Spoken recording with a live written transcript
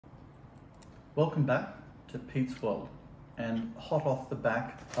Welcome back to Pete's World, and hot off the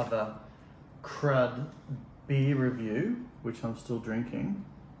back of a crud beer review, which I'm still drinking,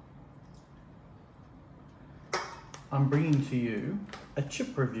 I'm bringing to you a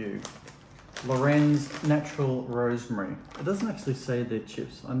chip review. Lorenz Natural Rosemary. It doesn't actually say they're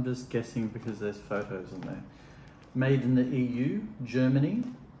chips, I'm just guessing because there's photos in there. Made in the EU, Germany,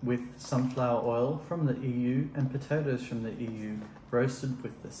 with sunflower oil from the EU and potatoes from the EU, roasted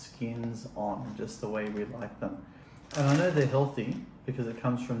with the skins on, just the way we like them. And I know they're healthy because it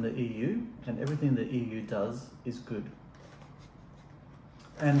comes from the EU, and everything the EU does is good.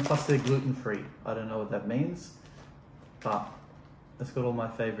 And plus they're gluten-free. I don't know what that means, but it's got all my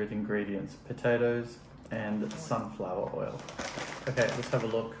favorite ingredients: potatoes and sunflower oil. Okay, let's have a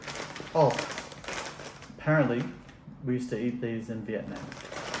look. Oh, apparently we used to eat these in Vietnam.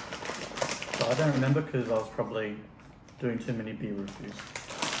 So I don't remember because I was probably doing too many beer reviews.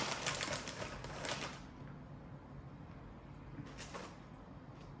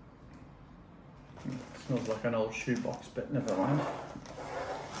 Smells like an old shoebox, but never mind.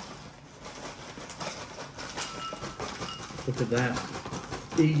 Look at that.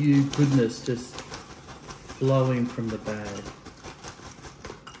 EU goodness just flowing from the bag.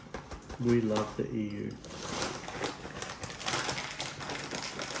 We love the EU.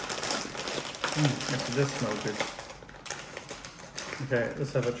 That does smell good. Okay,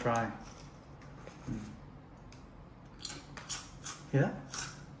 let's have a try. Yeah?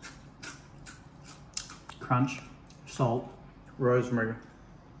 Crunch, salt, rosemary,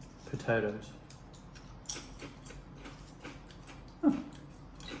 potatoes.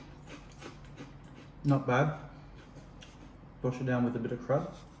 Not bad. Wash it down with a bit of crud.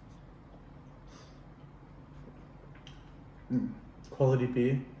 Quality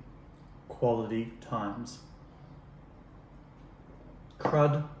beer, quality times.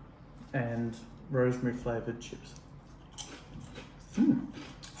 Crud and rosemary flavoured chips. I'm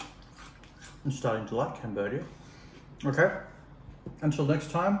starting to like Cambodia. Okay, until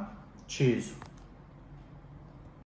next time, cheers.